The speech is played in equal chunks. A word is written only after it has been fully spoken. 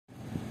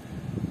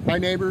Hi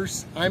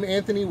neighbors, I'm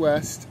Anthony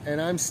West and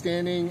I'm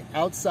standing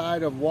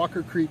outside of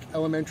Walker Creek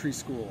Elementary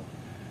School.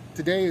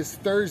 Today is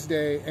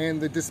Thursday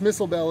and the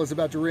dismissal bell is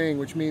about to ring,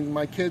 which means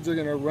my kids are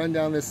going to run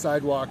down this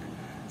sidewalk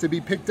to be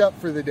picked up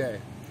for the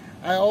day.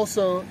 I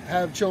also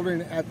have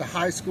children at the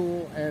high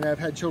school and I've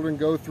had children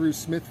go through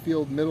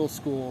Smithfield Middle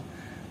School.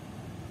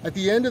 At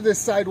the end of this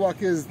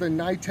sidewalk is the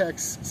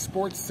NITEX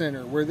Sports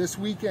Center, where this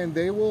weekend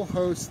they will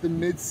host the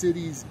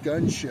Mid-Cities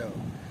Gun Show.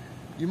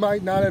 You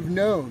might not have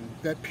known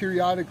that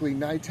periodically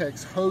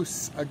NITEX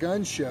hosts a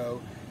gun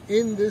show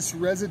in this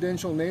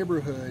residential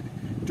neighborhood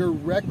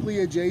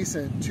directly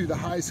adjacent to the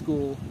high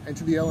school and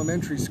to the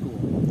elementary school.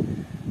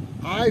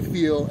 I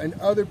feel, and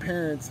other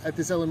parents at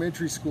this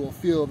elementary school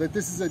feel, that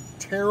this is a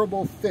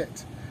terrible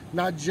fit,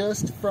 not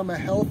just from a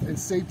health and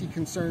safety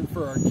concern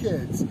for our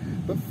kids,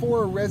 but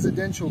for a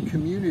residential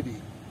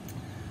community.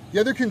 The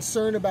other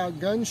concern about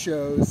gun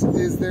shows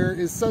is there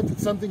is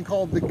something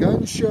called the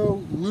gun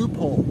show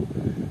loophole,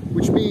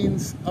 which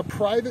means a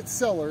private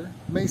seller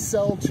may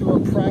sell to a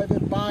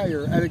private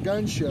buyer at a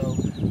gun show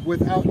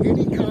without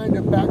any kind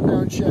of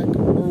background check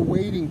or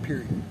waiting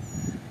period.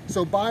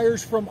 So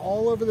buyers from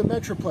all over the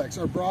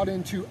Metroplex are brought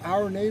into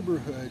our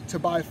neighborhood to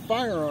buy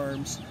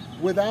firearms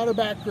without a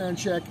background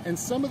check, and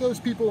some of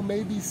those people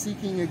may be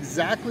seeking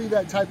exactly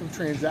that type of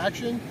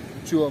transaction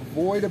to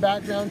avoid a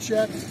background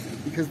check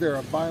because they're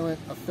a violent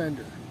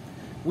offender.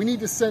 We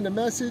need to send a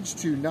message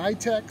to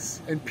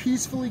NITEX and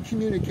peacefully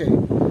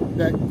communicate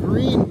that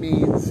green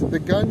means the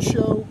gun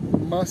show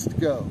must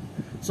go.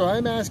 So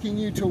I'm asking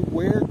you to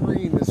wear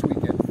green this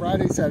weekend,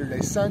 Friday,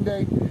 Saturday,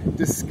 Sunday.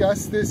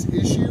 Discuss this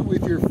issue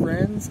with your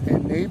friends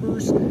and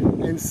neighbors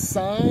and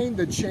sign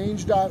the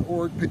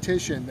change.org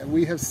petition that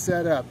we have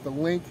set up. The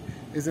link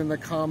is in the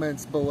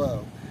comments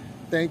below.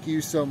 Thank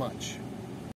you so much.